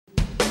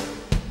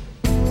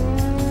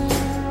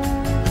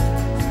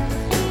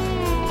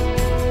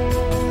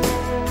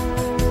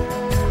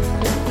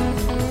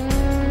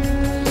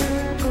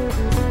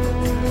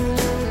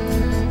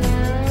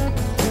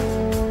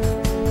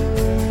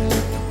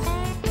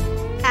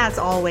as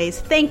always,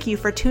 thank you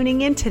for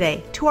tuning in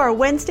today to our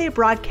Wednesday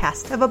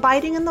broadcast of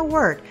Abiding in the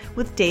Word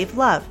with Dave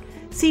Love,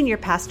 Senior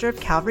Pastor of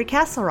Calvary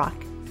Castle Rock.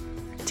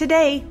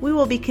 Today, we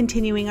will be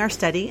continuing our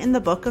study in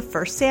the book of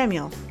 1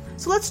 Samuel.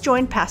 So let's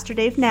join Pastor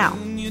Dave now.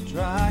 Your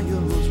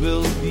trials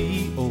will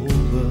be over.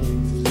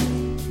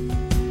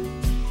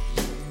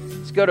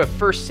 Let's go to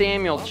 1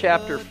 Samuel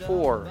chapter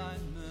 4.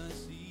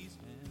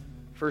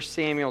 1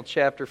 Samuel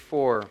chapter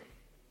 4.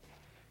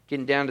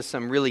 Getting down to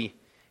some really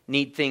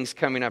neat things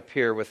coming up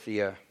here with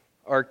the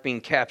ark being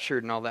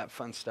captured and all that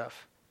fun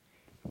stuff.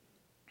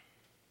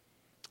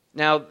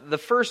 Now, the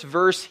first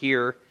verse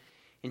here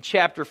in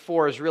chapter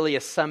 4 is really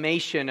a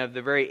summation of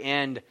the very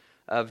end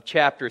of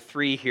chapter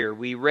 3 here.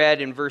 We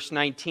read in verse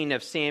 19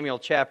 of Samuel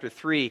chapter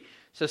 3,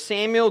 "So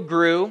Samuel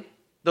grew,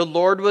 the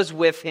Lord was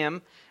with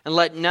him, and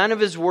let none of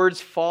his words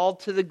fall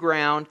to the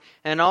ground.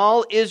 And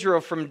all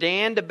Israel from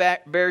Dan to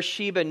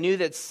Beersheba knew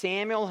that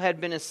Samuel had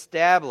been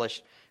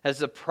established as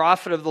the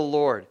prophet of the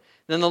Lord.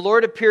 Then the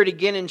Lord appeared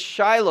again in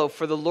Shiloh,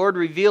 for the Lord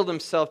revealed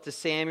himself to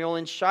Samuel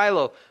in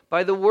Shiloh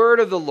by the word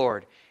of the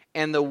Lord.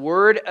 And the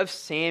word of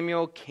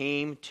Samuel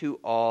came to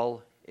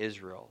all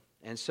Israel."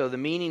 And so the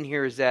meaning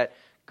here is that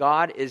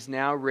God is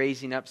now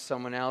raising up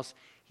someone else.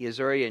 He has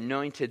already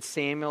anointed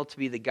Samuel to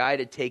be the guy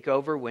to take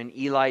over when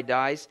Eli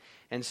dies.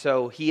 And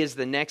so he is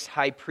the next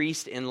high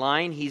priest in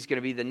line. He's going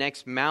to be the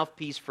next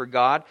mouthpiece for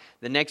God,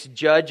 the next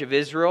judge of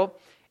Israel.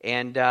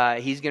 And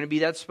he's going to be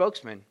that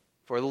spokesman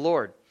for the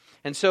Lord.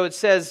 And so it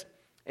says,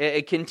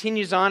 it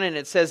continues on and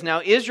it says, "Now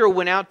Israel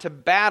went out to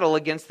battle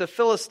against the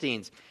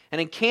Philistines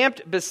and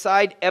encamped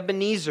beside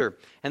Ebenezer.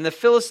 And the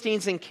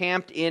Philistines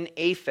encamped in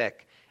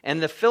Aphek.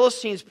 And the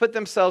Philistines put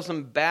themselves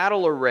in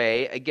battle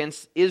array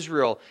against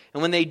Israel.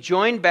 And when they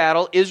joined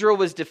battle, Israel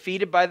was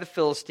defeated by the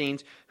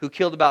Philistines, who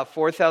killed about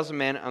 4,000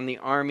 men on the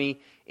army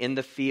in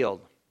the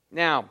field."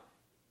 Now,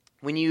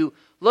 when you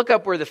look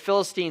up where the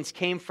Philistines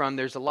came from,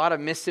 there's a lot of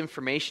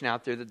misinformation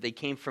out there that they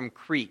came from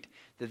Crete,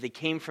 that they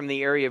came from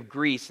the area of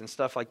Greece and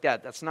stuff like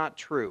that. That's not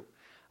true.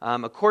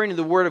 According to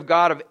the word of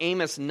God of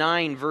Amos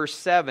 9, verse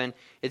 7,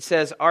 it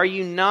says, "Are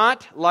you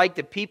not like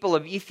the people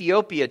of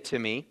Ethiopia to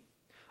me,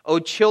 O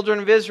children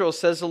of Israel,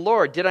 says the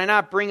Lord? Did I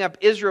not bring up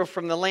Israel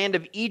from the land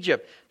of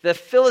Egypt, the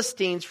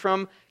Philistines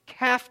from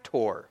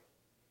Caphtor,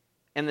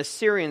 and the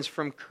Syrians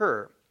from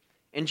Kir?"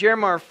 In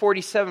Jeremiah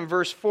 47,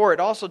 verse 4, it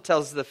also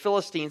tells us the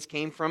Philistines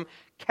came from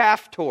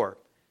Caphtor.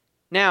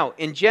 Now,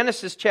 in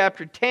Genesis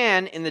chapter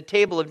 10, in the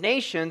Table of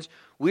Nations,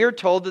 we are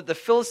told that the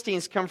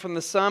Philistines come from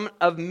the son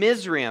of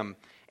Mizraim.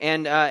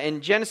 And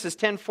in Genesis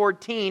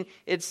 10:14,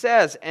 it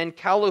says, "And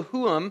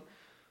Caluhuim,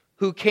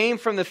 who came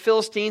from the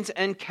Philistines,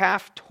 and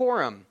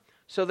Caphtorim."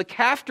 So the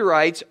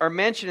Caphtorites are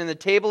mentioned in the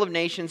Table of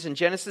Nations in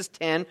Genesis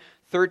 10,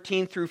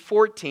 13 through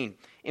 14.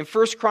 In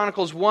 1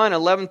 Chronicles 1,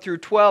 11 through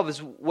 12,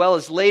 as well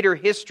as later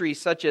history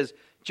such as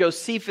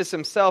Josephus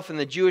himself in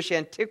the Jewish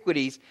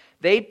Antiquities,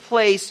 they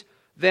place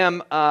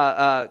them,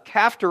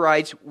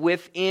 Caphtorites,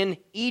 within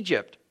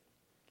Egypt.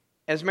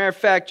 As a matter of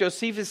fact,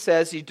 Josephus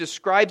says he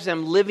describes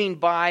them living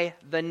by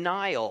the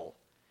Nile.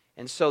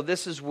 And so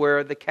this is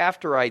where the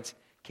Caphtorites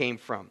came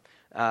from.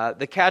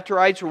 The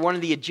Caphtorites were one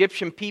of the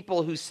Egyptian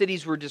people whose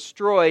cities were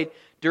destroyed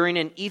during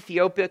an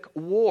Ethiopic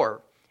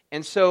war.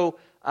 And so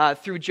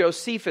through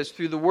Josephus,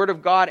 through the Word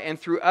of God, and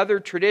through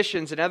other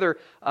traditions and other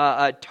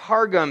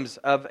targums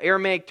of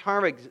Aramaic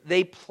targums,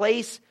 they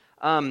place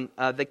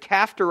the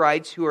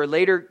Caphtorites, who are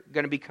later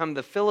going to become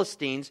the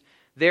Philistines,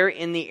 there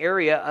in the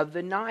area of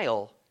the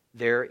Nile,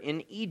 there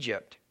in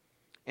Egypt.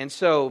 And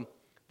so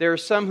there are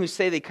some who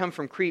say they come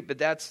from Crete, but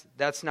that's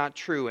not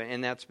true,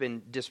 and that's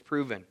been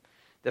disproven.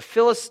 The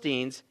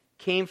Philistines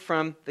came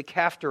from the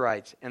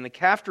Caphtorites, and the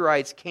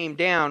Caphtorites came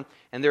down,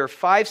 and there are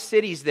 5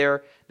 cities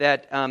there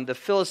that the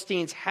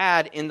Philistines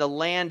had in the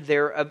land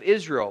there of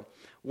Israel.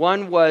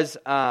 One was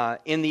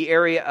in the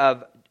area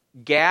of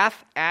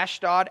Gath,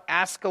 Ashdod,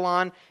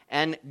 Ascalon,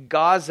 and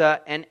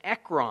Gaza, and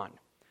Ekron.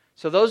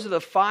 So those are the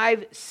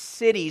 5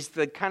 cities,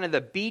 the kind of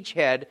the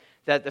beachhead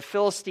that the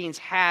Philistines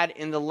had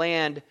in the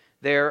land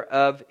there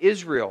of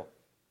Israel.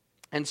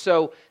 And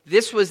so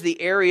this was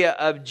the area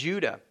of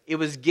Judah. It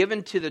was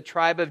given to the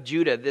tribe of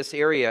Judah, this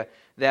area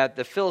that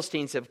the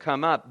Philistines have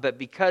come up. But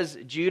because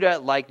Judah,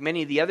 like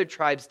many of the other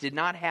tribes, did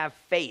not have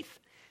faith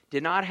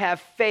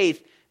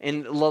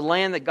in the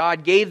land that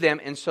God gave them,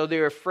 and so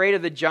they were afraid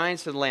of the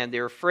giants of the land. They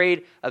were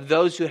afraid of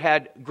those who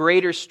had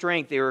greater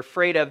strength. They were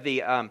afraid of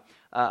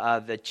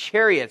the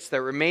chariots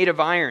that were made of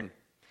iron.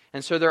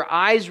 And so their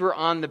eyes were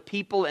on the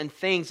people and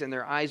things, and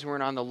their eyes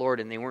weren't on the Lord,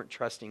 and they weren't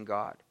trusting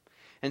God.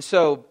 And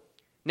so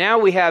now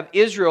we have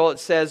Israel, it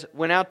says,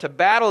 went out to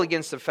battle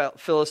against the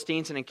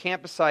Philistines and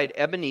encamped beside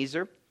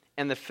Ebenezer,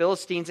 and the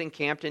Philistines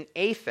encamped in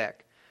Aphek.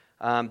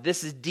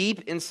 This is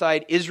deep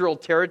inside Israel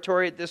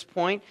territory at this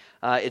point.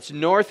 It's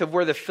north of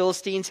where the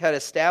Philistines had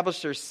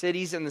established their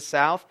cities in the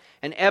south,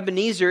 and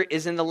Ebenezer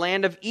is in the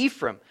land of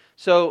Ephraim.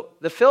 So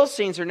the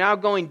Philistines are now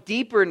going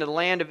deeper into the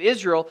land of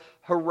Israel,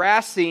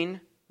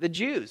 harassing the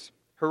Jews.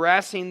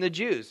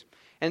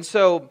 And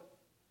so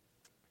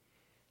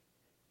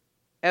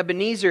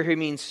Ebenezer here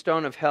means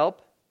stone of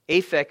help.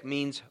 Aphek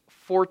means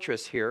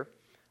fortress here.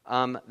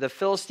 The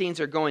Philistines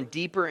are going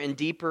deeper and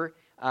deeper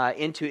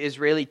into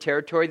Israeli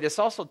territory. This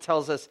also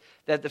tells us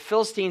that the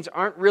Philistines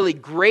aren't really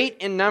great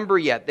in number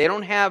yet. They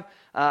don't have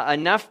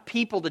enough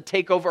people to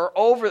take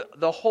over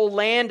the whole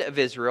land of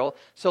Israel.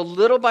 So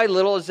little by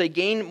little, as they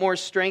gain more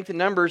strength in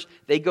numbers,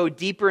 they go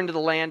deeper into the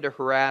land to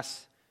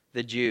harass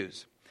the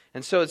Jews.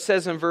 And so it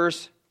says in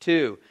verse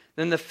 2,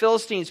 then the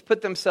Philistines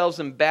put themselves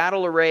in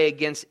battle array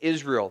against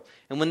Israel.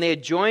 And when they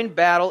had joined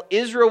battle,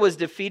 Israel was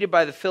defeated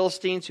by the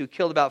Philistines, who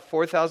killed about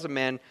 4,000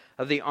 men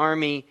of the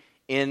army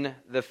in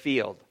the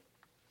field.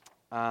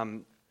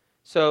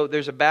 So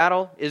there's a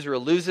battle.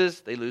 Israel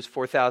loses. They lose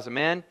 4,000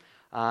 men.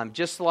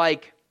 Just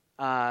like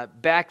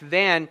back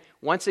then,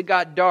 once it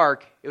got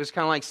dark, it was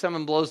kind of like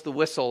someone blows the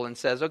whistle and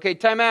says, okay,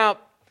 time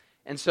out.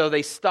 And so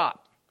they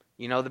stop,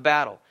 the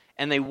battle.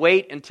 And they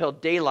wait until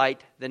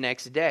daylight the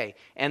next day.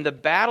 And the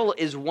battle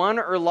is won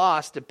or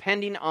lost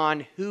depending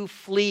on who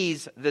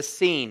flees the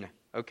scene,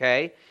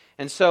 okay?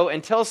 And so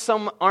until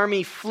some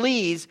army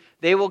flees,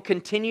 they will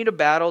continue to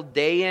battle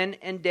day in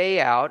and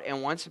day out.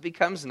 And once it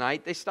becomes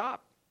night, they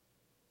stop.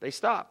 They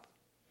stop.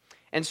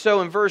 And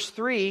so in verse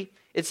 3,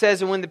 it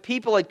says, and when the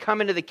people had come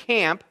into the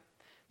camp,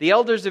 the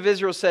elders of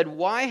Israel said,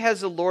 why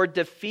has the Lord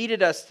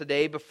defeated us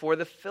today before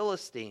the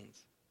Philistines?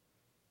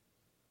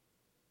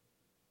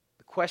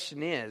 The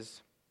question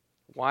is,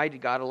 why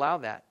did God allow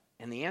that?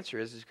 And the answer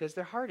is because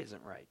their heart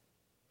isn't right.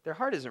 Their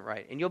heart isn't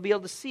right. And you'll be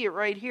able to see it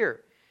right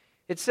here.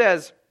 It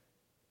says,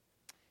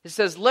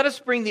 let us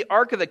bring the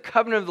ark of the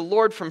covenant of the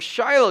Lord from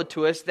Shiloh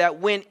to us, that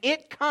when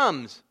it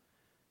comes,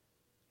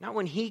 not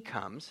when he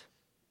comes.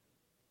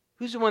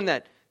 Who's the one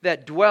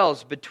that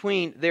dwells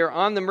between, they're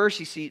on the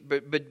mercy seat,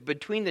 but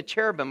between the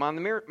cherubim on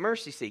the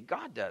mercy seat?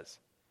 God does.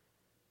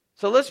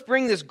 So let's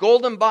bring this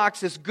golden box,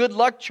 this good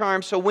luck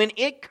charm, so when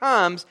it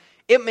comes,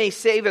 it may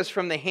save us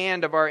from the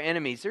hand of our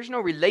enemies. There's no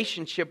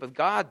relationship with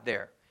God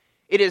there.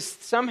 It is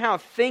somehow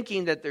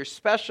thinking that they're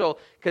special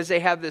because they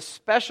have this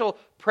special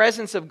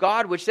presence of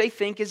God, which they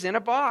think is in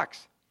a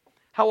box.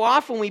 How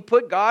often we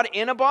put God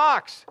in a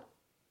box.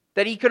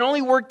 That he can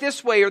only work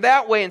this way or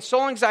that way, and so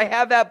long as I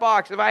have that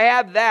box, if I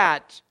have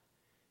that,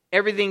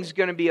 everything's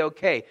going to be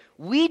okay.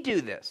 We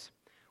do this.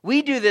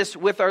 We do this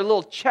with our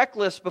little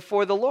checklist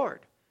before the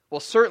Lord.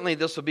 Well, certainly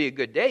this will be a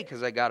good day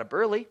because I got up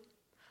early.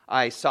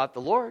 I sought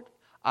the Lord.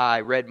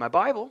 I read my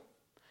Bible.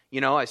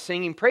 I was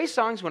singing praise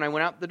songs when I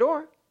went out the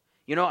door.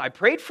 I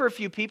prayed for a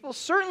few people.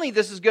 Certainly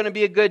this is going to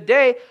be a good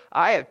day.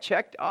 I have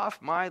checked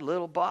off my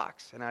little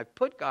box, and I've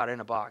put God in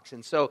a box.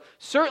 And so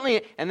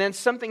certainly, and then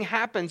something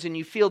happens and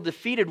you feel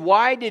defeated.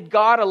 Why did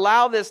God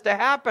allow this to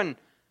happen?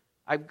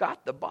 I've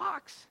got the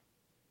box.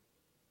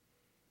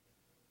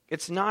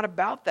 It's not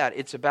about that.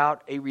 It's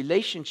about a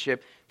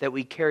relationship that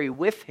we carry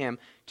with him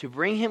to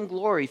bring him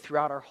glory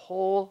throughout our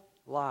whole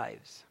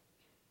lives.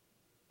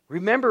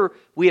 Remember,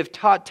 we have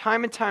taught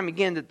time and time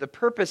again that the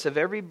purpose of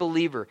every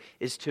believer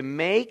is to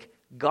make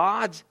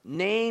God's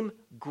name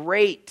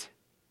great.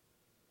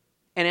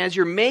 And as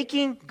you're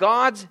making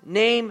God's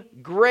name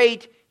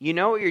great, you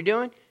know what you're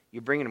doing?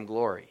 You're bringing him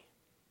glory.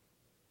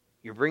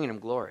 You're bringing him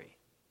glory.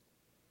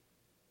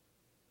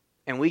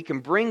 And we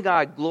can bring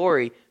God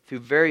glory through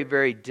very,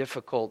 very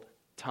difficult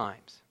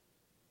times.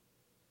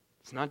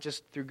 It's not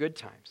just through good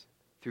times.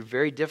 Through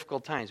very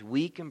difficult times,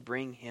 we can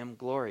bring him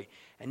glory.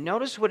 And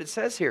notice what it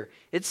says here.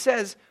 It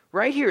says,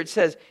 right here, it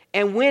says,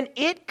 and when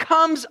it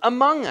comes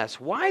among us.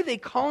 Why are they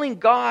calling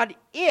God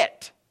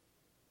it?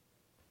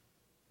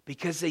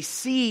 Because they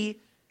see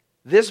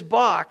this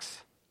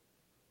box,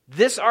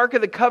 this Ark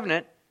of the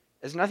Covenant,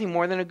 as nothing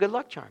more than a good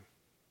luck charm.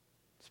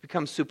 It's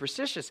become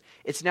superstitious.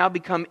 It's now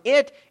become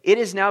it. It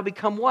has now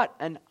become what?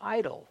 An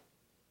idol.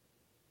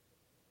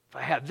 If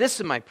I have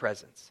this in my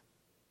presence,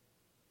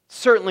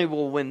 certainly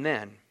we'll win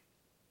then.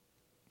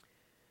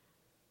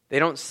 They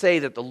don't say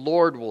that the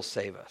Lord will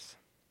save us.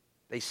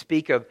 They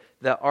speak of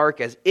the ark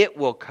as it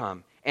will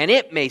come, and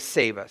it may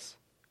save us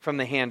from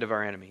the hand of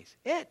our enemies.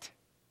 It,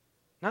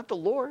 not the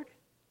Lord.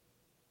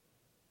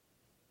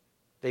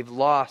 They've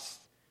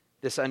lost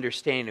this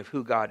understanding of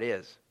who God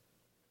is.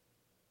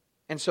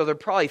 And so they're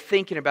probably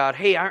thinking about,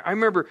 hey, I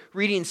remember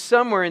reading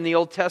somewhere in the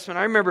Old Testament,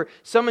 I remember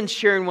someone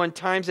sharing one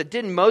time that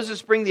didn't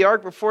Moses bring the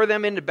ark before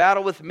them into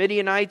battle with the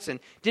Midianites? And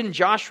didn't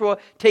Joshua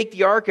take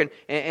the ark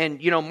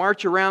and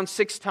march around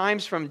 6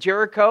 times from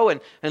Jericho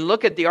and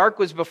look at the ark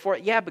was before?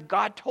 Yeah, but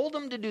God told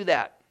them to do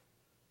that.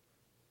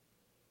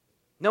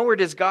 Nowhere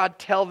does God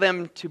tell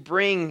them to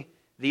bring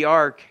the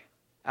ark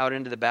out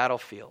into the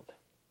battlefield.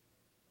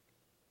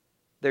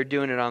 They're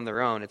doing it on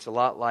their own. It's a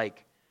lot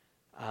like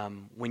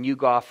when you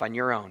go off on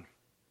your own.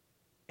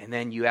 And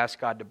then you ask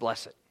God to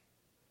bless it.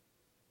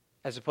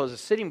 As opposed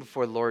to sitting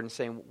before the Lord and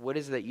saying, what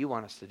is it that you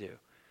want us to do?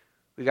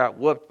 We got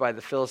whooped by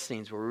the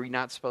Philistines. Were we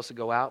not supposed to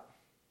go out?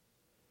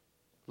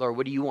 Lord,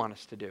 what do you want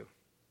us to do?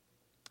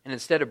 And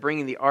instead of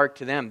bringing the ark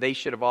to them, they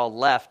should have all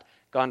left,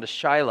 gone to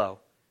Shiloh,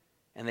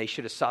 and they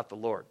should have sought the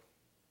Lord.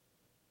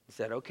 He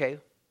said, okay,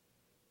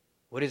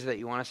 what is it that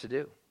you want us to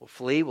do? We'll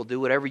flee, we'll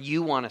do whatever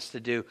you want us to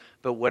do.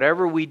 But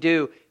whatever we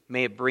do,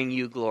 may it bring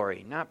you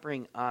glory, not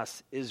bring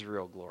us,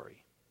 Israel,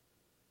 glory.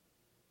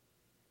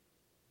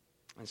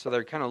 And so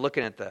they're kind of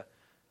looking at the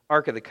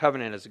Ark of the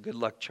Covenant as a good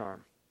luck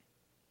charm.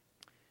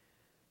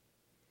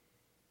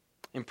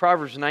 In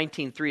Proverbs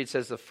 19:3 it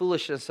says, the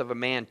foolishness of a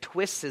man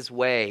twists his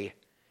way,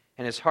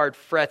 and his heart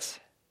frets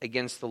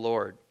against the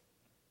Lord.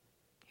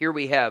 Here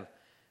we have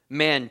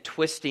men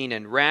twisting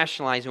and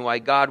rationalizing why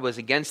God was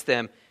against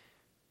them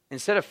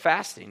instead of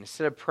fasting,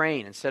 instead of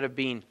praying, instead of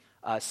being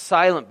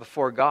silent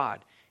before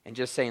God and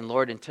just saying,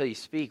 Lord, until you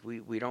speak,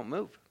 we don't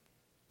move.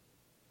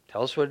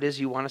 Tell us what it is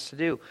you want us to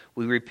do.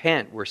 We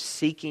repent. We're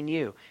seeking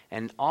you.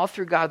 And all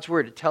through God's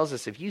word, it tells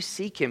us if you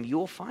seek him, you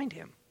will find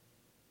him.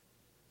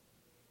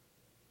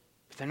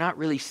 But they're not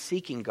really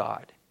seeking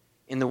God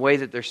in the way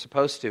that they're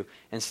supposed to.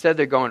 Instead,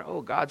 they're going,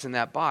 oh, God's in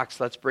that box.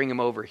 Let's bring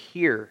him over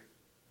here.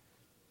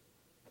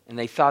 And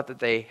they thought that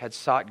they had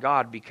sought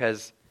God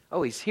because,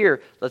 oh, he's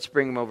here. Let's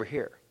bring him over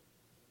here.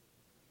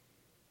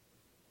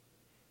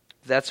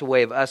 That's a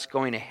way of us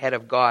going ahead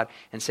of God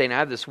and saying, I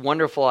have this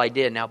wonderful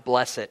idea, now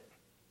bless it.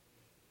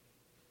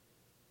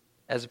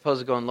 As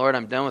opposed to going, Lord,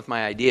 I'm done with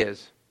my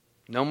ideas.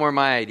 No more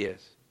my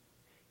ideas.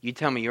 You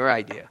tell me your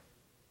idea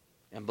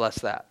and bless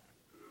that.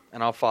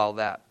 And I'll follow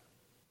that.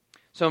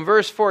 So in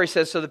verse 4 he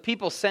says, so the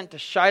people sent to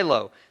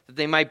Shiloh that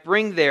they might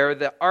bring there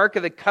the Ark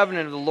of the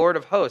Covenant of the Lord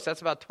of hosts.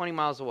 That's about 20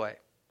 miles away.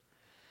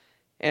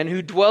 And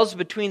who dwells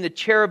between the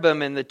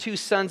cherubim, and the two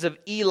sons of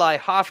Eli,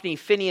 Hophni,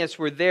 Phinehas,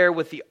 were there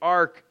with the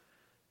Ark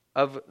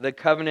of the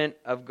Covenant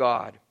of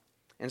God.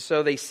 And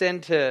so they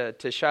send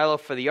to Shiloh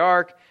for the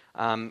Ark.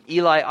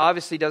 Eli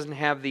obviously doesn't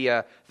have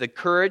the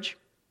courage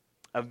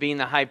of being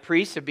the high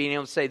priest, of being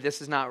able to say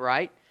this is not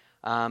right,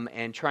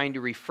 and trying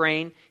to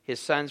refrain his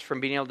sons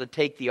from being able to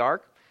take the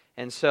Ark.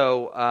 And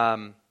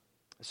so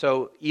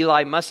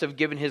Eli must have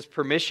given his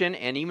permission,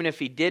 and even if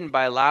he didn't,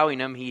 by allowing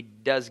them, he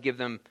does give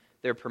them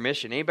their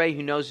permission. Anybody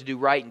who knows to do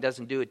right and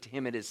doesn't do it, to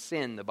him it is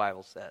sin, the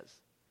Bible says.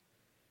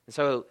 And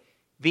so,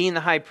 being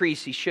the high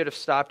priest, he should have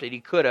stopped it.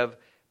 He could have,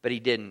 but he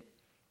didn't.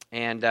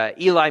 And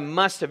Eli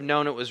must have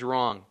known it was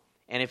wrong.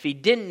 And if he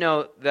didn't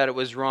know that it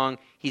was wrong,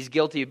 he's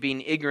guilty of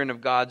being ignorant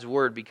of God's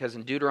word, because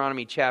in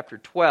Deuteronomy chapter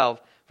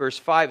 12, verse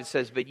 5, it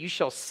says, but you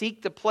shall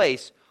seek the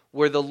place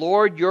where the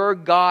Lord your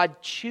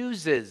God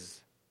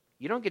chooses.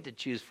 You don't get to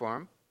choose for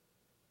him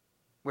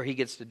where he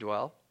gets to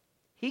dwell.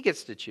 He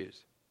gets to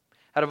choose.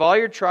 Out of all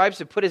your tribes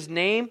to put his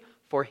name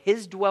for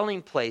his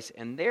dwelling place,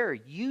 and there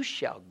you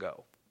shall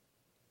go.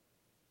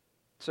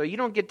 So you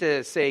don't get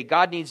to say,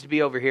 God needs to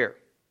be over here.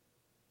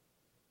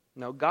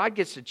 No, God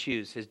gets to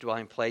choose his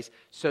dwelling place,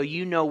 so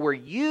you know where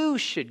you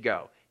should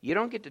go. You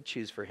don't get to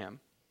choose for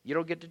him. You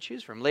don't get to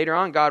choose for him. Later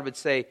on, God would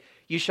say,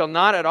 you shall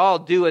not at all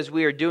do as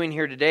we are doing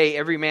here today,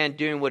 every man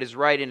doing what is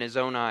right in his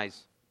own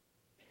eyes.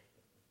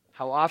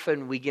 How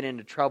often we get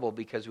into trouble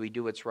because we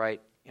do what's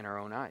right in our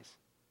own eyes.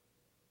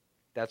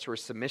 That's where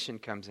submission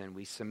comes in.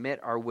 We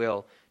submit our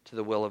will to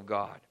the will of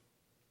God.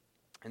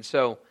 And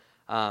so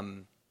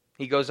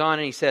he goes on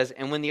and he says,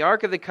 and when the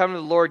ark of the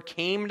covenant of the Lord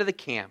came to the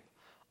camp,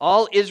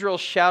 all Israel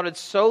shouted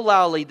so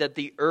loudly that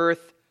the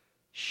earth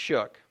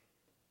shook.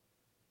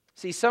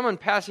 See, someone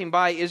passing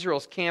by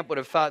Israel's camp would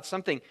have thought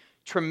something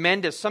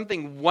tremendous,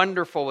 something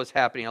wonderful was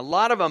happening. A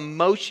lot of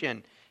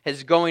emotion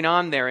is going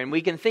on there. And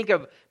we can think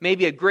of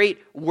maybe a great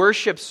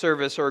worship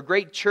service or a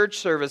great church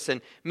service,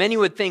 and many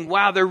would think,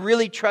 wow, they're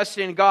really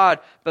trusting in God.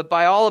 But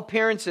by all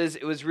appearances,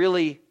 it was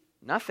really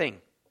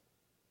nothing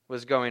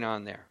was going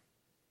on there.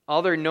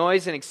 All their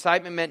noise and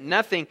excitement meant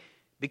nothing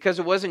because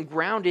it wasn't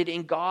grounded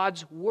in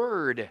God's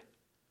word.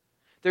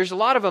 There's a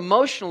lot of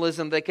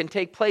emotionalism that can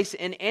take place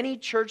in any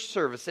church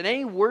service, in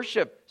any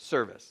worship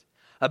service.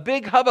 A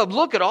big hubbub,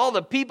 look at all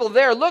the people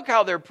there, look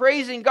how they're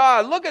praising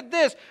God, look at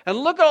this, and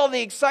look at all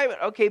the excitement.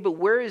 Okay, but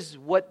where is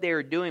what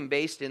they're doing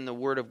based in the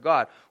Word of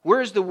God?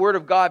 Where is the Word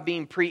of God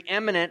being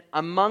preeminent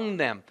among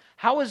them?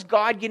 How is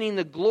God getting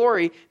the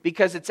glory?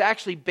 Because it's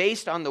actually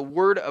based on the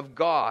Word of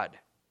God.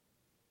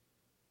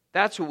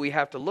 That's what we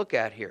have to look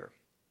at here.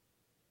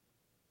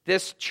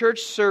 This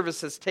church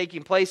service that's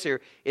taking place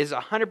here is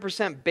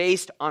 100%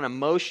 based on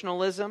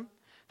emotionalism.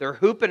 They're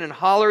hooping and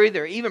hollering.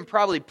 They're even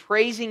probably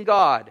praising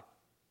God,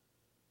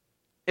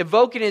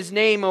 evoking his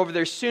name over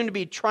their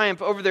soon-to-be triumph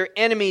over their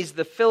enemies,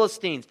 the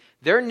Philistines.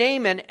 They're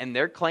naming and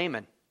they're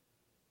claiming.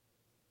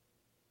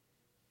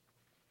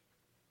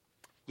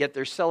 Yet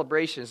their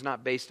celebration is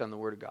not based on the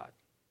Word of God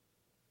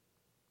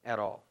at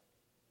all.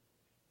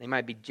 They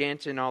might be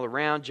dancing all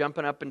around,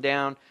 jumping up and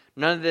down.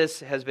 None of this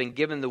has been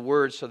given the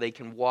Word so they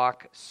can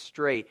walk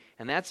straight.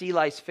 And that's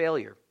Eli's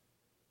failure.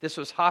 This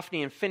was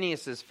Hophni and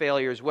Phinehas'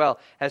 failure as well.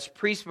 As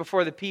priests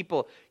before the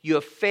people, you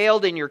have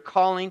failed in your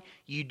calling.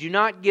 You do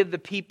not give the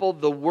people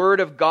the Word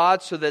of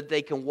God so that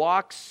they can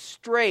walk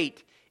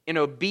straight in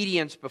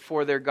obedience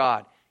before their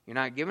God. You're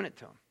not giving it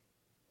to them.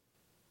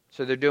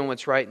 So they're doing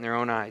what's right in their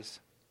own eyes.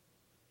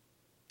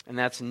 And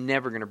that's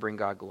never going to bring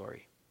God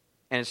glory.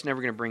 And it's never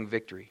going to bring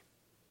victory.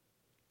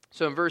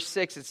 So in verse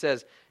 6 it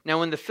says, now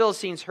when the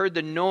Philistines heard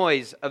the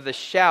noise of the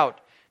shout,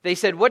 they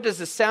said, what does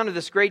the sound of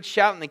this great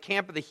shout in the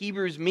camp of the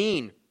Hebrews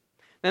mean?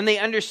 Then they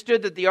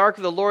understood that the ark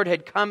of the Lord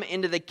had come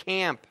into the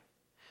camp.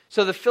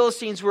 So the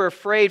Philistines were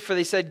afraid, for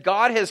they said,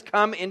 God has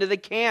come into the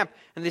camp.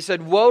 And they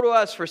said, woe to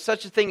us, for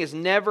such a thing has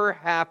never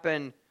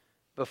happened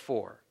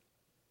before.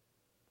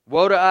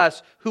 Woe to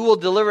us, who will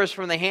deliver us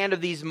from the hand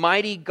of these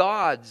mighty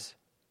gods?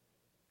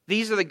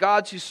 These are the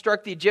gods who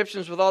struck the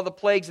Egyptians with all the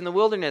plagues in the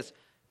wilderness.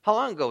 How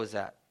long ago was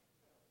that?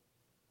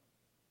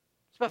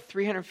 It's about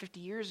 350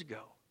 years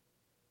ago.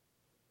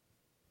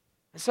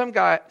 And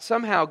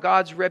somehow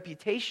God's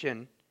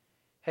reputation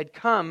had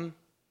come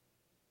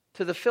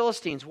to the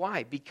Philistines.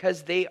 Why?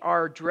 Because they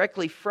are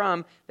directly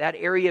from that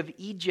area of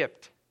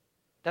Egypt.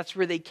 That's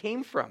where they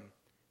came from.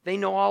 They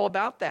know all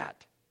about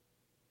that.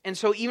 And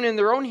so even in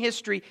their own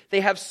history,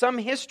 they have some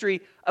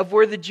history of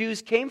where the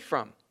Jews came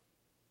from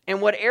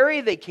and what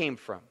area they came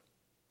from.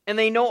 And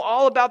they know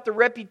all about the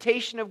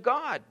reputation of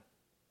God.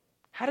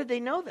 How did they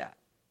know that?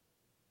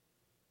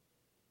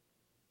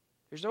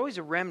 There's always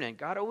a remnant.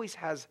 God always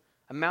has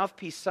a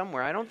mouthpiece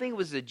somewhere. I don't think it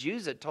was the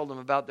Jews that told them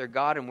about their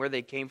God and where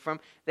they came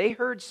from. They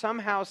heard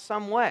somehow,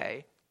 some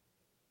way.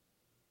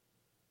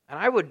 And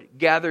I would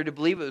gather to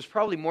believe it was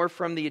probably more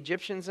from the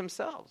Egyptians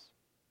themselves.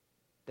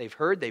 They've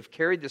heard, they've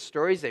carried the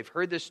stories, they've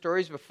heard the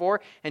stories before.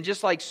 And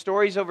just like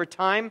stories over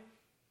time,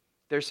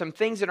 there's some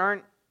things that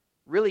aren't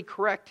really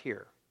correct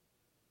here.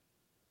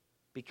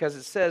 Because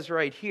it says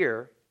right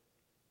here,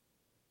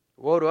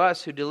 woe to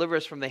us who deliver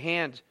us from the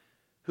hand,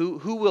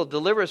 who will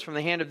deliver us from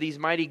the hand of these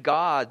mighty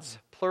gods,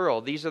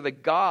 plural. These are the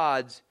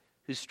gods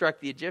who struck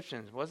the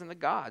Egyptians. It wasn't the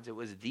gods, it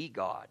was the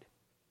God.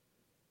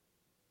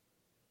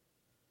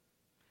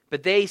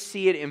 But they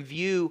see it in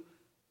view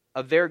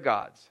of their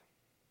gods.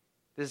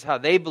 This is how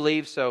they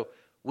believe. So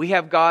we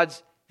have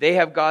gods, they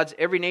have gods,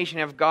 every nation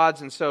have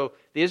gods, and so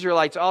the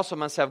Israelites also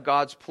must have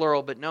gods,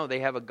 plural, but no, they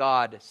have a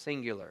God,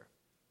 singular.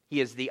 He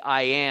is the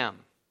I am,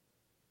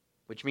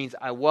 which means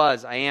I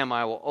was, I am,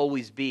 I will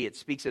always be. It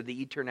speaks of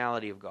the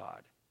eternality of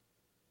God.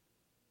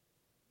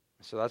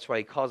 So that's why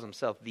he calls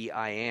himself the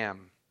I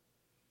am.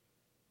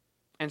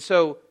 And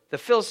so the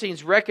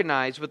Philistines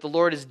recognize what the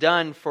Lord has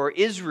done for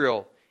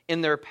Israel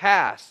in their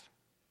past.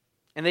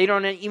 And they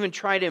don't even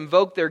try to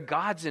invoke their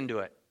gods into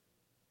it.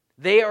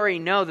 They already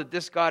know that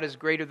this God is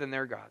greater than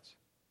their gods.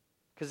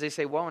 Because they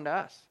say, woe unto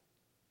us.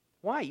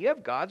 Why? You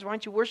have gods. Why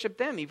don't you worship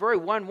them? You've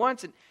already won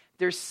once. And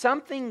there's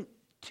something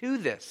to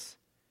this.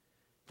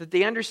 That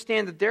they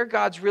understand that their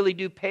gods really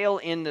do pale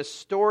in the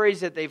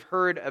stories that they've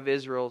heard of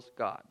Israel's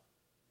God.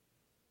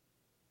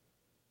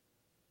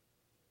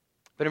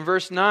 But in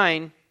verse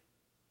 9,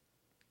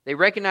 they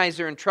recognize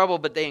they're in trouble,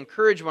 but they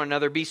encourage one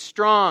another. Be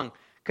strong.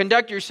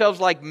 Conduct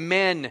yourselves like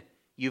men,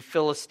 you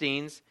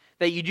Philistines,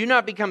 that you do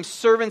not become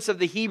servants of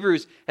the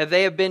Hebrews as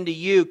they have been to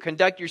you.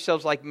 Conduct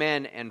yourselves like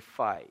men and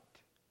fight.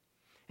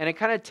 And it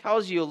kind of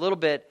tells you a little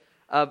bit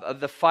of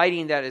the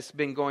fighting that has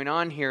been going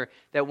on here,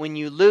 that when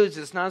you lose,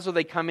 it's not as though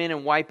they come in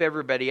and wipe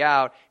everybody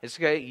out. It's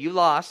okay, you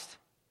lost.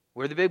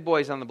 We're the big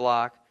boys on the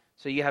block,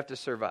 so you have to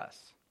serve us.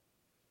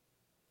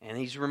 And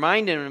he's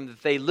reminding them that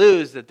if they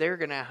lose, that they're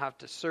going to have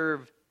to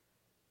serve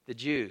the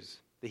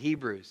Jews, the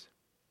Hebrews.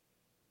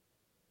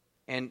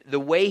 And the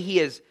way he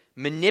is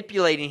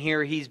manipulating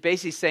here, he's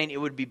basically saying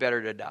it would be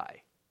better to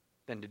die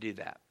than to do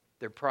that.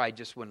 Their pride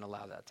just wouldn't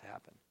allow that to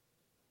happen.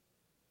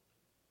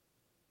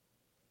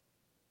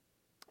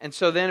 And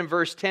so then in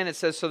verse 10 it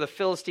says, so the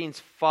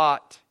Philistines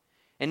fought,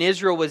 and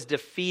Israel was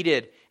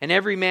defeated, and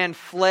every man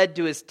fled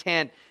to his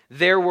tent.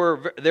 There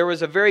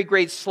was a very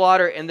great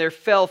slaughter, and there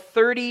fell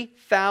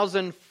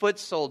 30,000 foot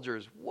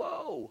soldiers.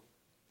 Whoa!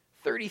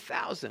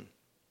 30,000.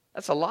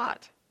 That's a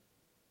lot.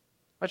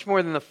 Much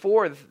more than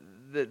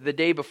the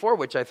day before,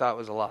 which I thought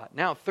was a lot.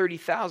 Now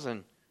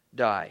 30,000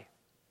 die.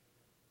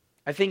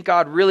 I think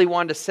God really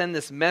wanted to send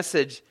this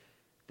message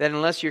that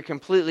unless you're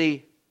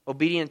completely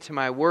obedient to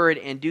my word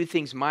and do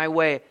things my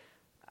way,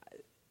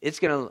 it's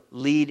going to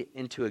lead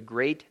into a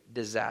great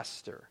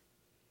disaster.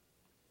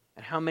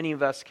 And how many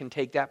of us can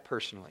take that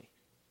personally?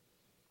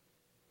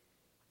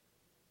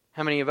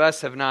 How many of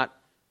us have not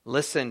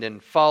listened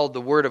and followed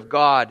the word of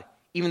God,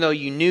 even though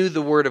you knew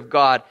the word of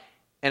God,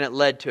 and it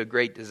led to a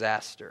great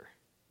disaster?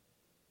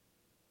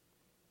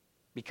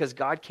 Because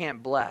God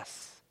can't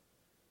bless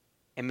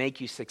and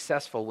make you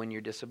successful when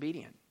you're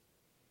disobedient.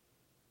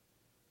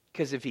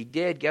 Because if he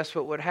did, guess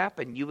what would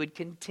happen? You would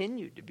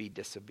continue to be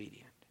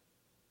disobedient.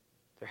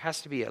 There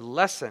has to be a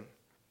lesson.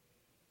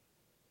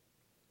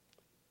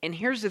 And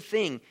here's the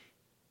thing.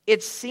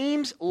 It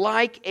seems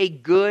like a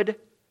good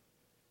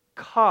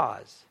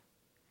cause.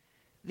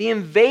 The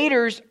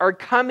invaders are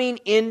coming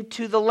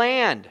into the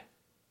land.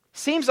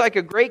 Seems like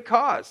a great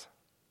cause.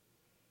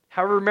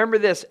 However, remember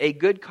this, a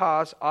good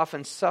cause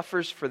often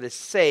suffers for the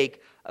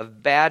sake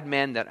of bad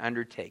men that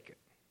undertake it.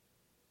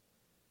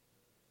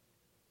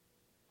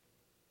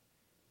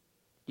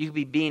 You could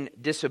be being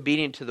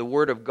disobedient to the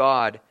word of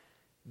God,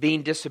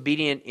 being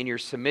disobedient in your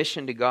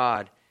submission to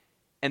God,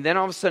 and then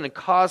all of a sudden a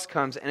cause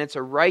comes, and it's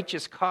a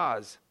righteous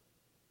cause.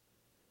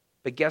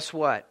 But guess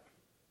what?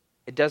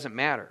 It doesn't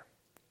matter,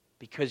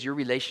 because your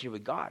relationship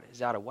with God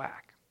is out of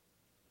whack.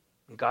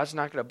 And God's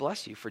not going to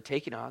bless you for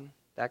taking on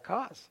that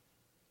cause.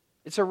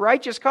 It's a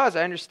righteous cause,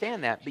 I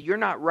understand that, but you're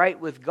not right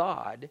with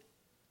God,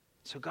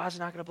 so God's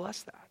not going to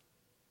bless that.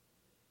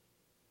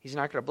 He's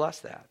not going to bless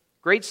that.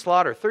 Great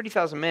slaughter,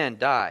 30,000 men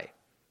die.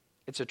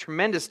 It's a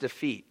tremendous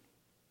defeat.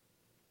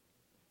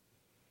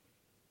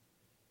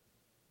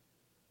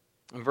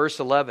 In verse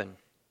 11,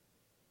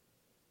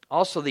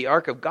 also the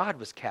ark of God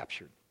was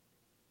captured.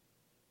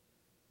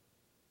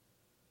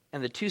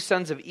 And the two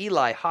sons of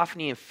Eli,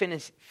 Hophni and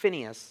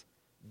Phinehas,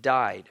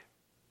 died.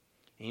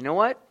 And you know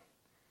what?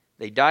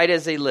 They died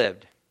as they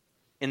lived,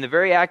 in the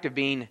very act of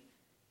being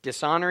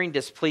dishonoring,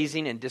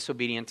 displeasing, and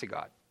disobedient to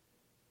God.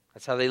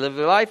 That's how they lived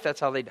their life.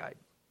 That's how they died.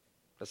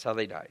 That's how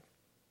they died.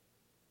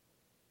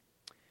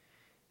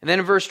 And then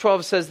in verse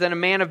 12 it says, then a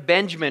man of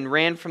Benjamin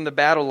ran from the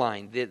battle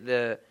line.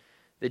 The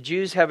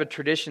Jews have a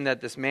tradition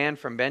that this man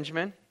from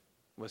Benjamin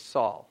was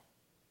Saul.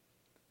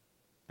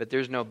 But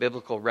there's no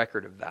biblical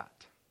record of that.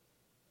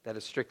 That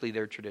is strictly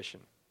their tradition.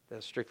 That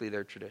is strictly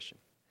their tradition.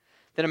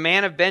 Then a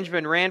man of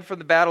Benjamin ran from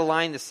the battle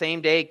line the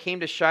same day, came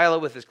to Shiloh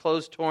with his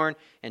clothes torn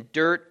and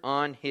dirt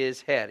on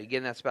his head.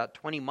 Again, that's about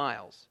 20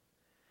 miles.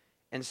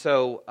 And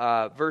so,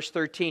 verse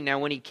 13, now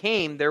when he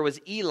came, there was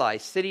Eli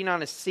sitting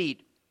on a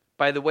seat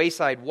by the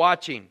wayside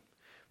watching,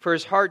 for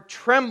his heart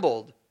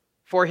trembled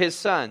for his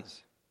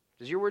sons.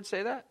 Does your word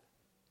say that?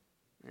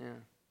 Yeah.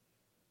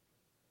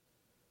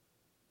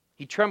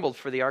 He trembled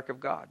for the ark of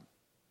God.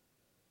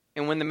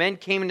 And when the men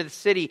came into the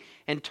city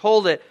and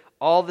told it,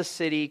 all the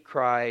city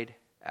cried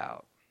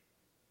out.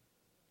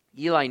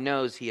 Eli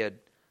knows he had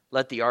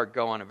let the ark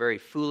go on a very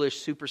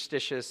foolish,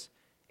 superstitious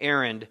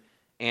errand,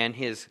 and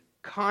his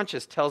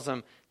conscience tells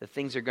him that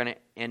things are going to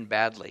end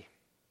badly.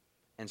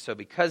 And so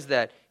because of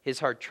that, his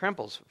heart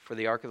trembles for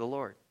the ark of the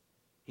Lord.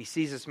 He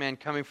sees this man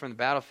coming from the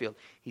battlefield.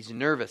 He's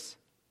nervous.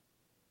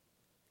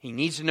 He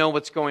needs to know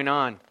what's going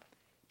on.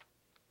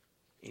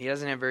 He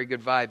doesn't have very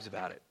good vibes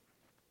about it.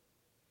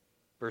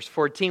 Verse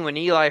 14, when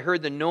Eli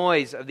heard the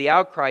noise of the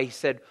outcry, he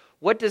said,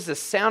 what does the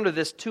sound of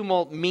this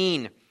tumult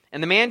mean?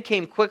 And the man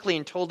came quickly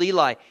and told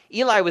Eli.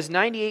 Eli was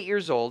 98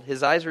 years old.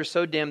 His eyes were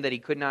so dim that he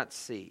could not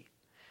see.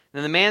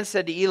 Then the man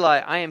said to Eli,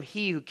 I am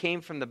he who came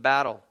from the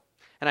battle.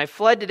 And I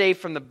fled today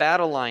from the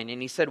battle line.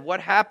 And he said, what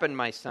happened,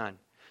 my son?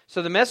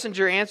 So the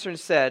messenger answered and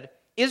said,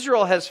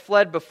 Israel has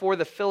fled before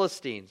the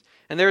Philistines,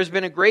 and there has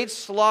been a great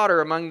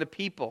slaughter among the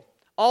people.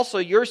 Also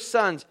your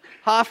sons,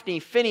 Hophni,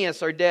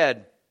 Phinehas, are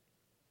dead,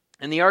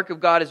 and the ark of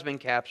God has been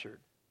captured.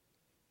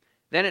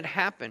 Then it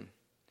happened,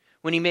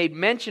 when he made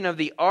mention of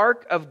the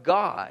ark of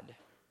God,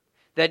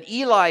 that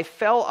Eli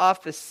fell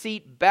off the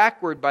seat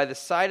backward by the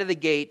side of the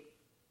gate,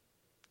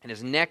 and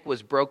his neck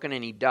was broken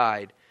and he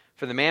died.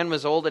 For the man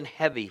was old and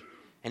heavy,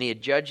 and he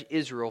had judged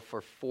Israel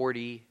for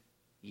 40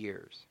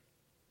 years.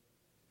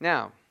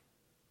 Now,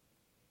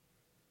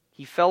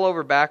 he fell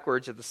over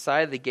backwards at the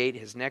side of the gate,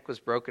 his neck was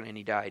broken and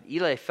he died.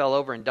 Eli fell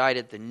over and died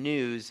at the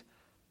news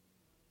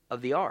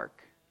of the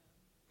ark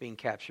being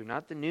captured,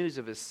 not the news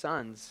of his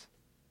sons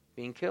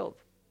being killed.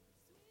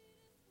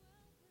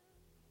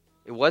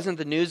 It wasn't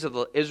the news of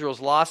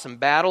Israel's loss in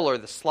battle or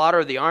the slaughter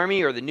of the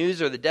army or the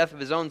news or the death of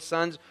his own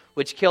sons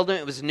which killed him.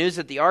 It was the news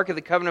that the ark of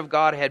the covenant of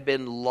God had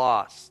been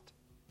lost.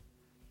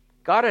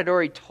 God had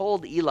already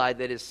told Eli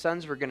that his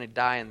sons were going to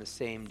die on the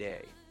same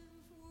day.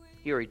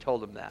 He already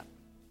told him that.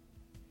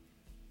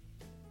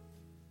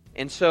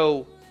 And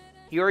so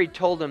he already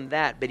told him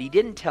that, but he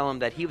didn't tell him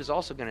that he was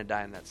also going to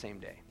die on that same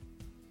day.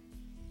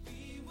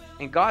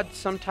 And God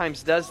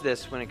sometimes does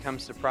this when it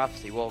comes to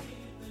prophecy. Well,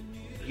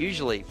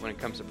 usually when it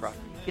comes to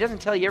prophecy. He doesn't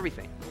tell you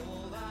everything.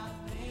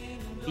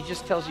 He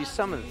just tells you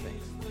some of the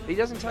things. But he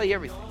doesn't tell you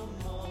everything.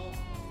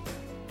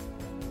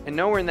 And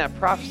nowhere in that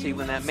prophecy,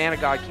 when that man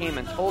of God came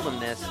and told him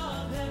this,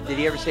 did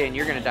he ever say, and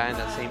you're going to die on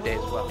that same day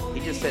as well. He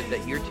just said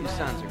that your two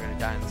sons are going to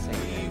die on the same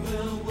day.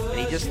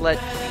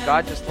 And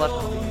God just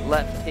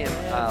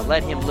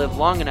let him live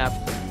long enough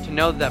to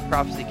know that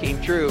prophecy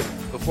came true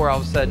before all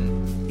of a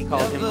sudden he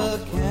called him home.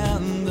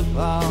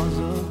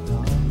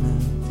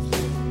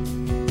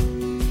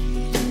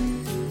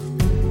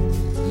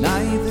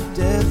 Neither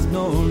death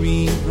nor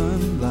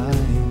even life.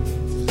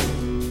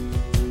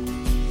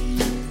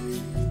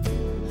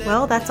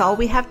 Well, that's all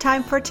we have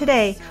time for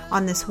today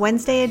on this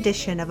Wednesday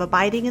edition of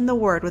Abiding in the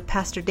Word with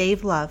Pastor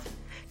Dave Love.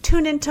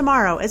 Tune in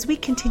tomorrow as we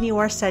continue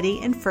our study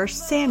in 1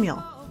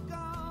 Samuel.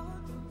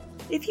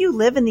 If you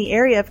live in the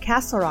area of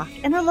Castle Rock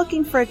and are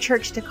looking for a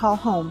church to call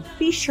home,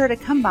 be sure to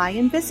come by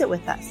and visit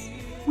with us.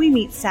 We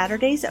meet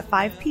Saturdays at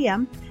 5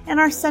 p.m. and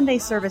our Sunday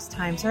service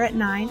times are at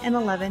 9 and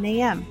 11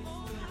 a.m.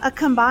 A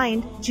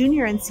combined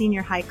junior and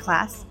senior high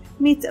class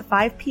meets at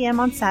 5 p.m.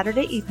 on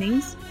Saturday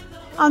evenings.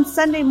 On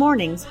Sunday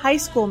mornings, high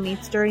school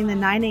meets during the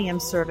 9 a.m.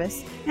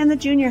 service and the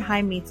junior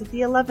high meets at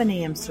the 11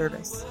 a.m.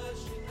 service.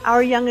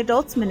 Our young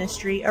adults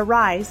ministry,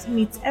 Arise,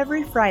 meets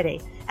every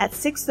Friday at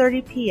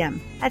 6:30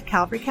 p.m. at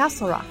Calvary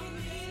Castle Rock.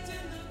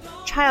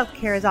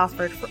 Childcare is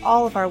offered for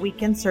all of our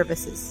weekend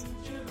services.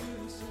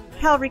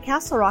 Calvary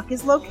Castle Rock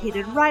is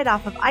located right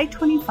off of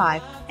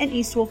I-25 and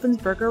East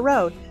Wolfensberger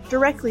Road,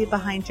 directly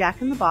behind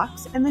Jack in the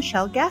Box and the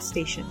Shell gas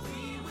station.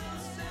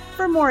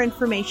 For more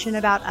information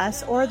about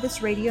us or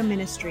this radio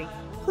ministry,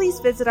 please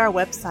visit our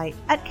website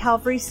at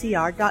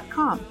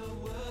calvarycr.com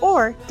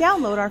or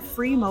download our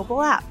free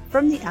mobile app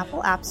from the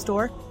Apple App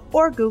Store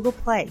or Google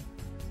Play.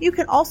 You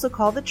can also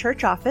call the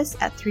church office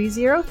at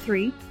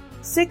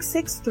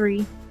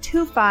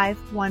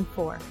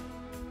 303-663-2514.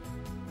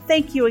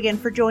 Thank you again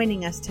for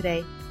joining us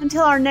today.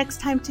 Until our next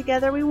time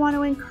together, we want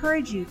to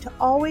encourage you to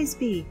always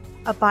be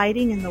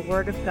abiding in the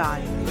Word of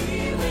God.